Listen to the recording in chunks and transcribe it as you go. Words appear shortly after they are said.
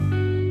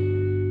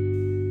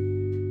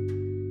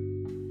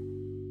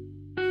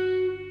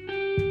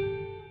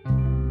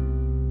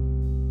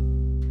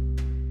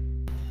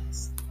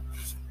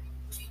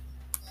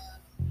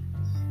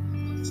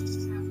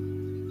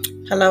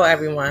Hello,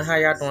 everyone. How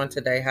y'all doing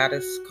today? How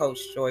this is Coach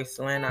Joyce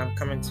Lynn. I'm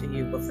coming to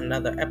you with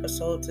another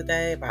episode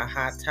today about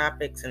hot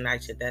topics and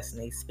Night Your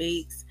Destiny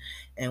Speaks.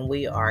 And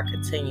we are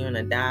continuing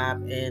to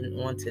dive in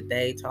on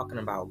today talking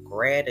about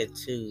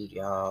gratitude,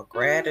 y'all.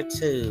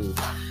 Gratitude.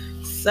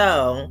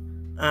 So,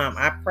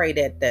 I pray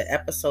that the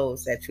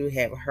episodes that you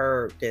have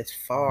heard this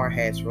far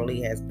has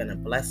been a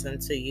blessing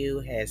to you,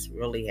 has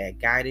really had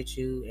guided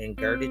you and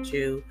girded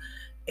you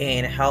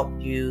and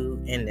helped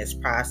you in this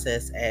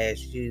process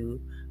as you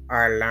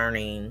are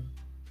learning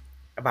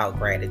about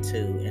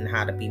gratitude and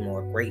how to be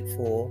more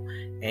grateful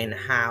and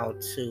how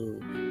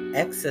to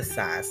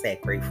exercise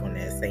that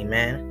gratefulness.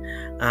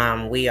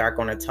 Amen. We are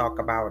going to talk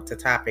about the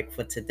topic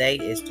for today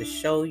is to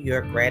show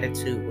your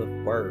gratitude with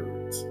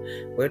words.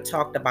 We've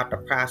talked about the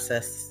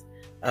process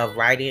of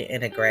writing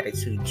in a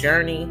gratitude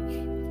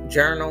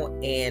journal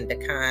and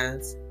the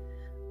kinds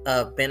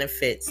of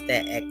benefits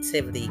that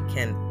activity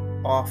can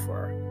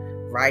offer.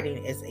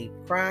 Writing is a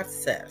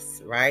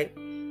process, right?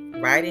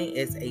 Writing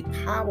is a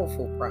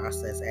powerful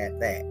process at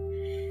that.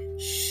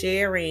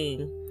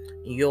 Sharing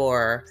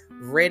your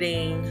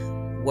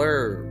written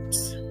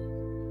words.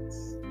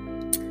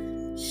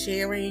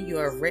 Sharing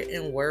your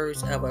written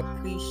words of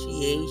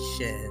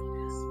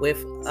appreciation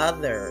with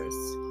others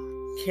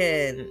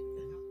can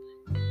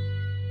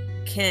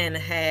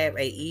have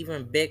an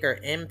even bigger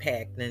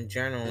impact than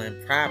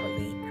journaling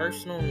privately.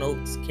 Personal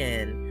notes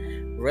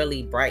can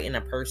really brighten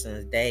a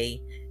person's day,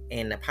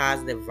 and the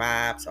positive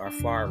vibes are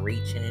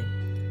far-reaching.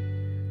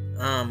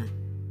 And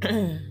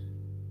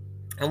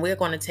we're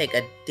going to take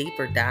a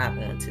deeper dive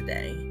on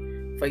today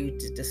for you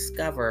to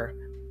discover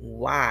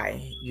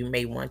why you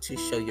may want to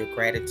show your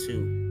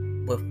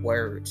gratitude with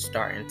words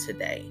starting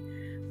today.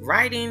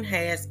 Writing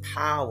has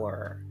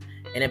power.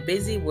 In a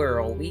busy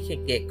world, we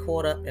can get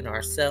caught up in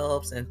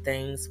ourselves and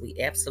things we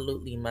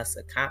absolutely must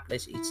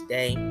accomplish each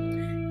day.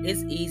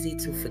 It's easy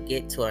to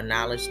forget to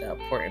acknowledge the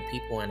important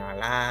people in our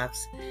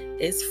lives.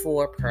 It's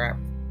for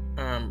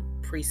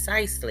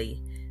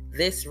precisely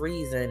this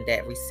reason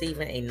that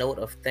receiving a note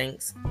of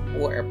thanks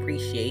or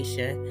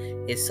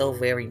appreciation is so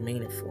very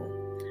meaningful.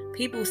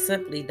 People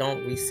simply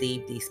don't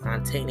receive these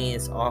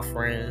spontaneous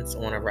offerings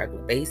on a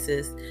regular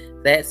basis.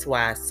 That's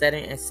why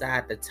setting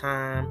aside the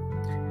time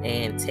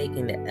and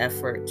taking the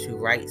effort to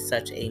write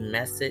such a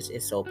message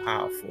is so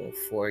powerful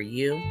for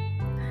you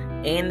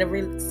and the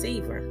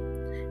receiver.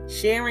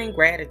 Sharing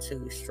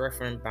gratitude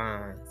strengthens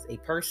bonds. A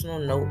personal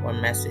note or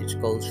message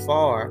goes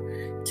far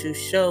to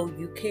show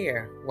you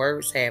care.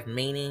 Words have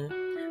meaning,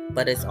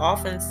 but it's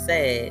often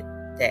said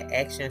that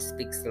action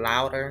speaks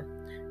louder.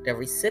 The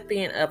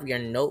recipient of your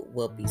note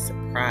will be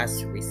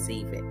surprised to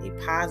receive it. A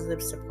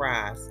positive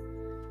surprise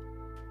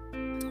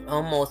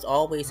almost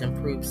always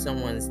improves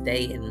someone's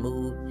day and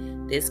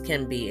mood. This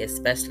can be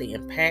especially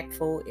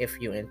impactful if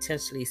you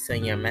intentionally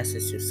send your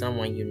message to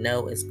someone you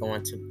know is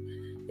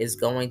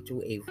going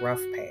through a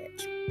rough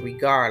patch.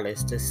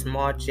 Regardless, the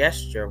small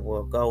gesture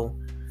will go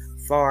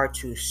far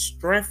to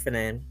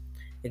strengthening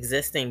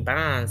existing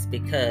bonds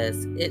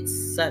because it's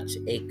such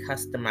a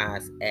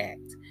customized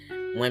act.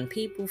 When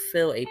people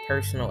feel a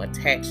personal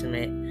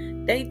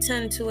attachment, they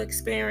tend to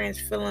experience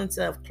feelings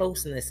of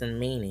closeness and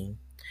meaning.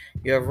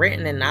 Your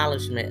written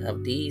acknowledgement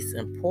of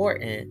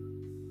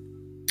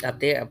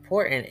their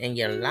importance in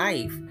your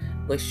life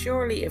will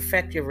surely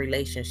affect your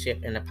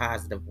relationship in a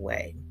positive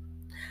way.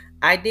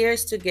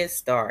 Ideas to get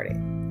started.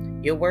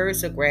 Your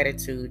words of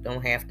gratitude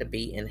don't have to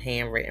be in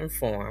handwritten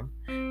form,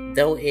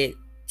 though it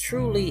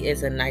truly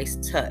is a nice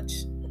touch.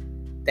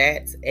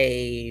 That's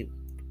a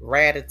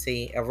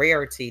rarity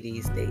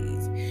these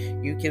days.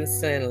 You can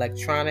send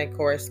electronic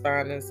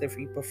correspondence if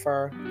you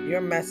prefer.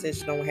 Your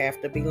message don't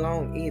have to be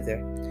long either.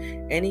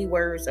 Any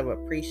words of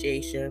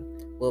appreciation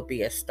will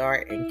be a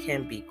start and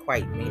can be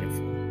quite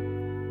meaningful.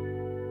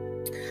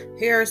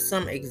 Here are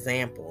some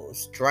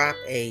examples. Drop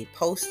a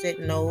post-it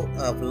note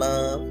of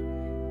love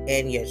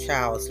in your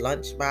child's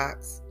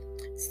lunchbox.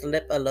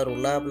 Slip a little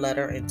love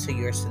letter into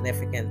your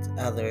significant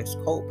other's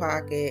coat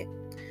pocket.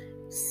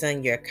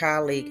 Send your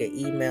colleague an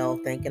email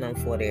thanking them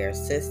for their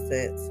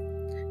assistance.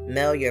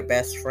 Mail your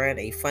best friend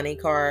a funny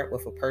card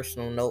with a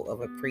personal note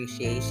of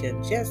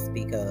appreciation just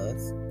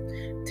because.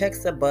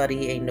 Text a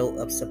buddy a note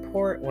of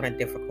support on a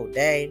difficult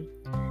day.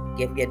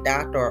 Give your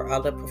doctor or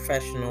other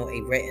professional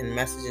a written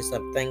messages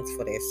of thanks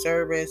for their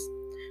service.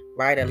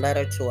 Write a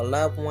letter to a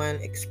loved one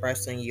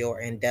expressing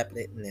your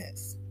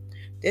indebtedness.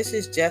 This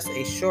is just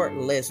a short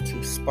list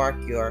to spark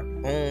your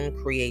own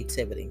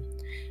creativity.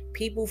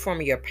 People from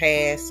your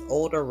past,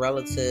 older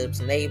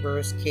relatives,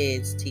 neighbors,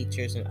 kids,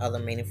 teachers, and other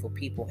meaningful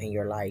people in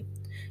your life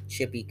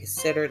should be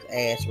considered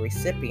as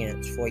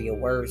recipients for your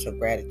words of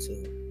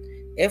gratitude.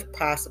 If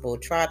possible,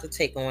 try to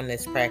take on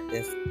this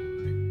practice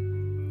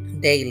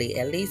daily,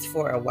 at least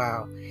for a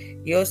while.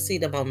 You'll see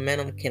the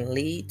momentum can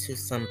lead to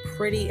some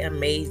pretty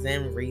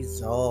amazing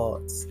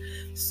results.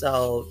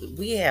 So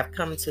we have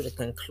come to the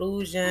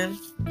conclusion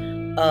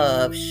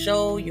of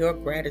show your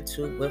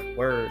gratitude with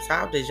words.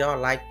 How did y'all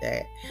like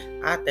that?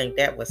 I think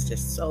that was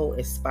just so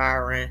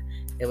inspiring.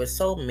 It was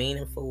so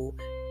meaningful.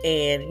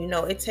 And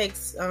it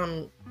takes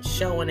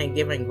showing and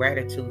giving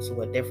gratitude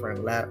to a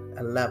different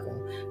level.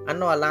 I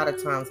know a lot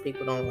of times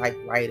people don't like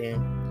writing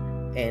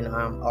and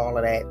all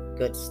of that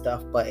good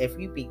stuff, but if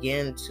you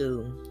begin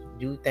to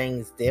do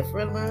things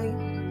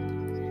differently,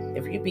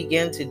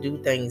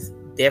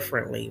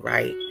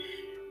 right,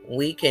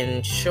 we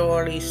can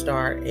surely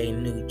start a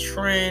new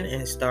trend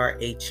and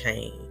start a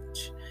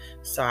change.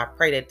 So I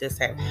pray that this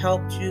have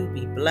helped you.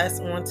 Be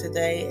blessed on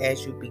today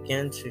as you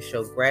begin to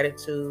show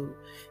gratitude,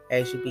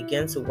 as you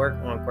begin to work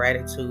on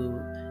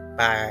gratitude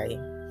by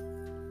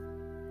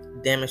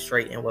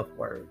demonstrating with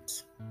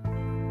words.